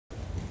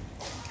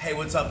Hey,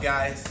 what's up,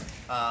 guys?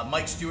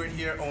 Mike Stewart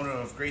here, owner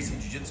of Gracie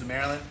Jiu-Jitsu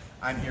Maryland.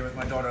 I'm here with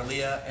my daughter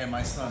Leah and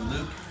my son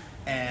Luke,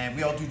 and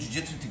we all do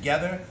Jiu-Jitsu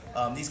together.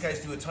 These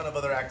guys do a ton of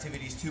other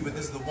activities too, but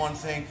this is the one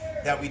thing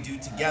that we do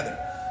together.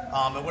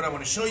 And what I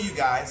want to show you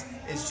guys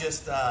is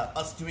just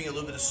us doing a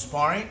little bit of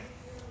sparring.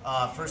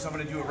 First, I'm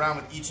going to do a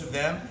round with each of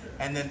them,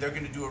 and then they're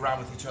going to do a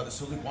round with each other.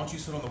 So Luke, why don't you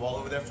sit on the wall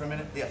over there for a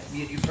minute? Yeah,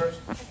 me and you first.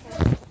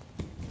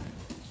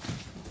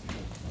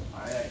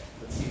 All right,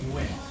 let's see who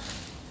wins.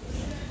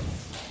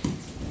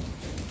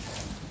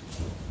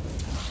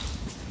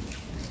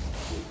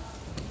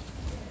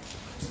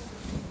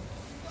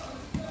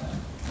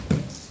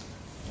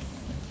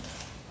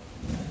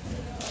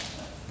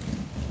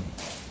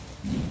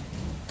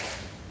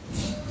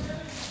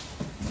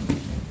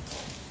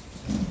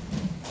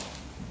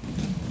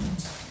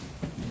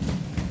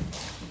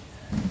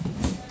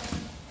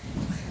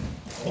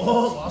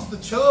 Oh, lost the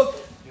choke.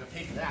 You're gonna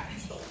pay for that.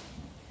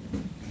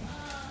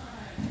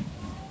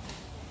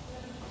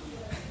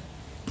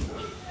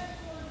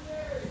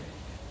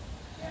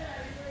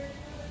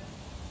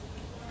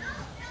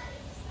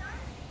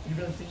 You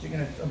really think you're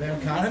gonna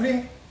Americana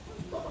me?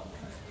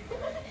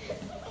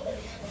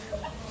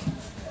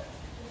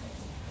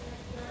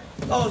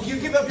 Oh, you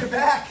give up your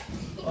back.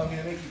 Oh, I'm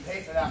gonna make you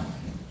pay for that one.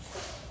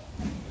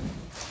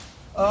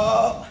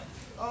 Oh.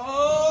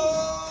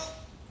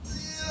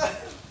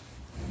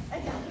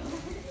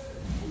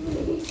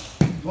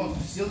 Come on,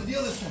 seal the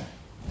deal this time.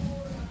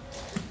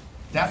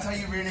 That's how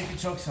you rear naked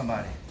choke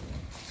somebody.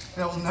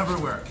 That will never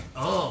work.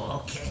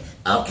 Oh, okay.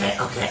 Okay.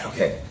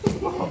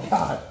 Oh,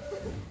 God.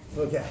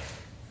 Okay.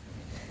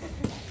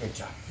 Great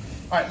job.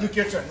 All right, Luke,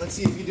 your turn. Let's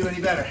see if you do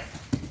any better.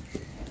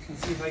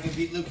 Let's see if I can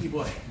beat Lukey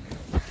boy.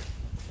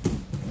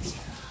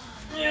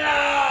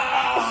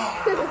 Yeah!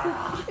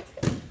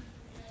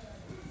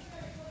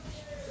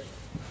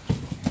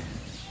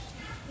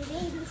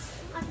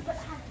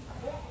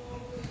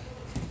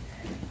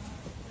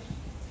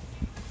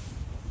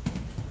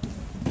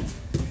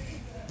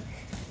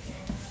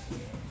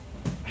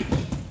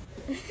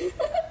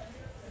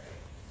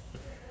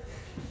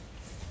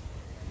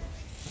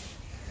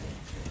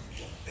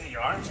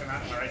 Your arms are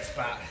not in the right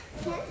spot.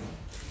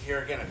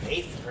 You're gonna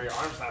pay for your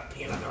arms not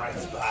being on the right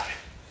spot.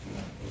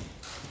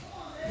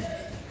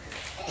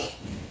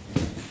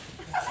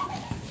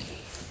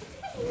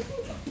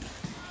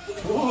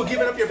 Ooh,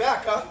 giving up your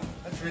back, huh?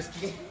 That's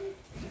risky.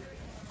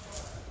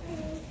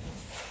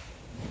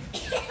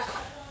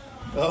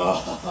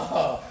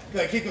 Oh,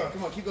 good. Keep going.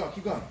 Come on, keep going.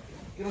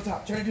 Get on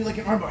top. Try to do like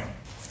an armbar.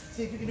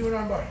 See if you can do an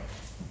armbar.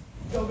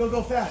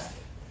 Go fast.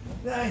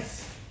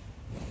 Nice.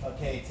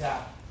 Okay,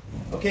 tap.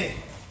 Okay.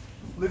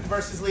 Luke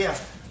versus Leah.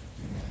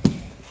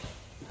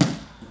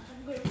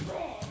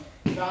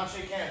 Down,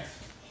 shake hands.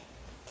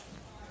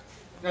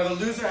 Now the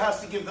loser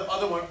has to give the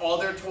other one all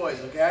their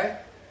toys, okay?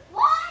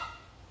 What?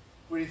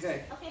 What do you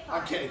think? Okay,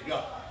 fine. I'm kidding,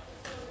 go.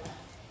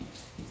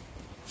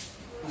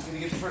 Who's gonna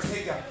get the first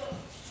takedown?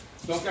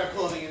 Don't grab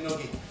clothing and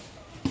no-gi.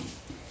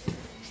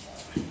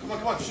 Come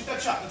on, shoot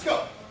that shot, let's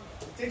go.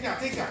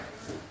 Takedown.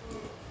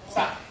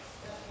 Stop.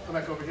 Come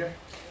back over here.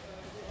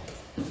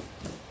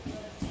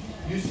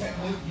 Use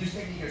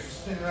technique here, so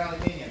spin around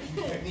like maniac.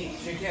 Use technique,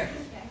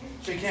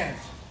 shake hands.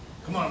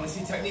 Come on, let's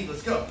see technique,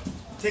 let's go.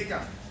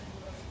 Takedown.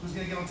 Who's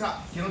gonna get on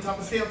top? Get on top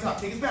and stay on top,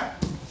 take his back.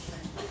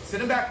 Sit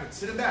him backwards,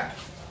 sit him back.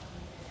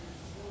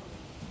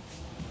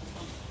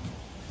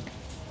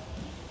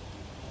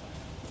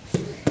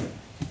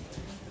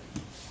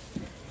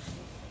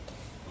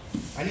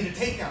 I need a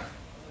takedown.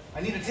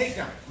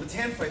 Let's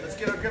hand fight, let's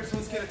get our grips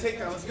and let's get a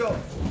takedown, let's go.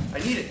 I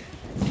need it.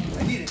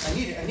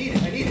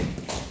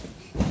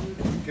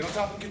 Get on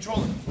top and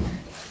control it.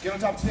 Get on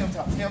top, stay on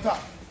top.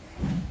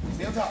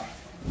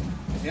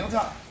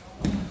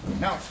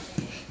 Now.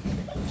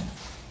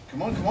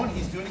 Come on.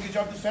 He's doing a good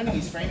job defending.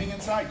 He's framing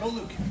inside. Go,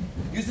 Luke.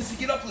 Use this to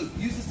get up, Luke.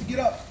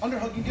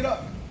 Underhook and get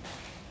up.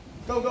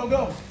 Go.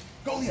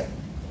 Go, Leah.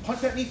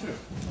 Punch that knee through.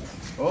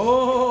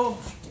 Oh.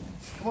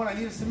 Come on, I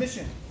need a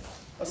submission.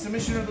 A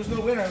submission or there's no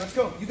winner. Let's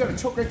go. You got a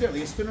choke right there,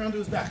 Leah. Spin around to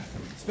his back.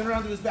 Get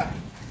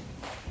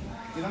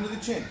under the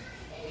chin.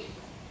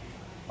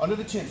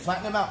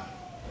 Flatten him out.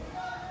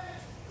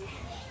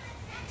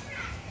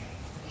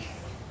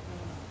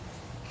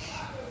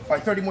 All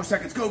right, 30 more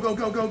seconds. Go. Go,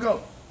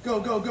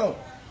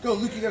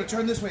 Luke, you gotta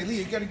turn this way.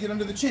 Leah, you gotta get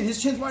under the chin.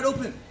 His chin's wide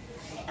open.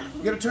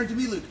 You gotta turn to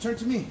me, Luke. Turn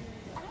to me.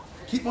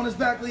 Keep on his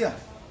back, Leah.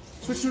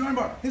 Switch to an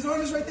armbar. His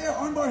arm is right there.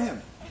 Armbar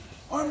him.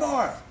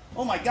 Armbar.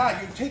 Oh my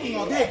God, you're taking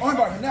all day.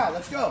 Armbar him now.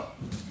 Let's go.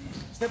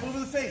 Step over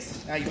the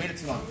face. Nah, you waited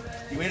too long.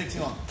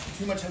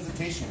 Too much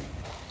hesitation.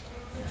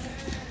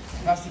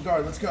 Pass the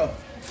guard. Let's go.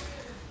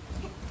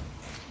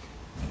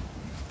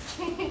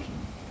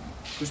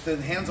 Push the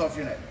hands off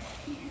your neck.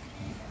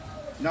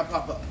 Now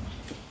pop up.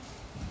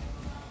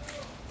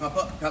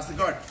 Pass the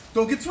guard.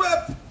 Don't get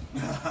swept!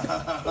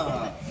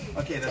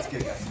 Okay, that's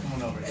good, guys. Come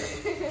on over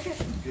here.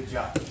 Good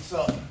job.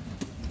 So,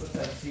 let's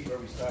have a seat where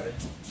we started.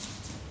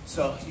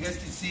 So, you guys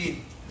can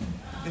see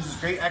This is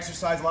great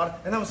exercise,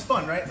 and that was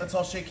fun, right? Let's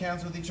all shake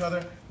hands with each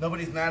other.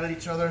 Nobody's mad at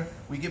each other.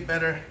 We get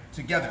better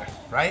together,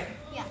 right?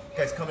 Yeah. You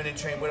guys come in and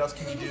train. What else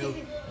can you do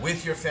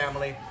with your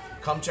family?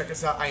 Come check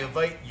us out. I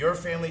invite your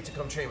family to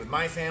come train with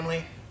my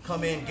family.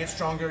 Come in, get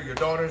stronger, your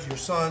daughters, your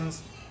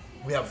sons.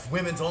 We have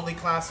women's only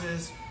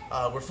classes.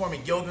 We're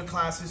forming yoga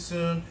classes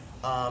soon.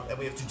 And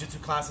we have jiu-jitsu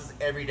classes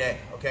every day,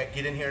 okay?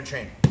 Get in here and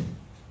train.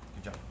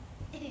 Good job.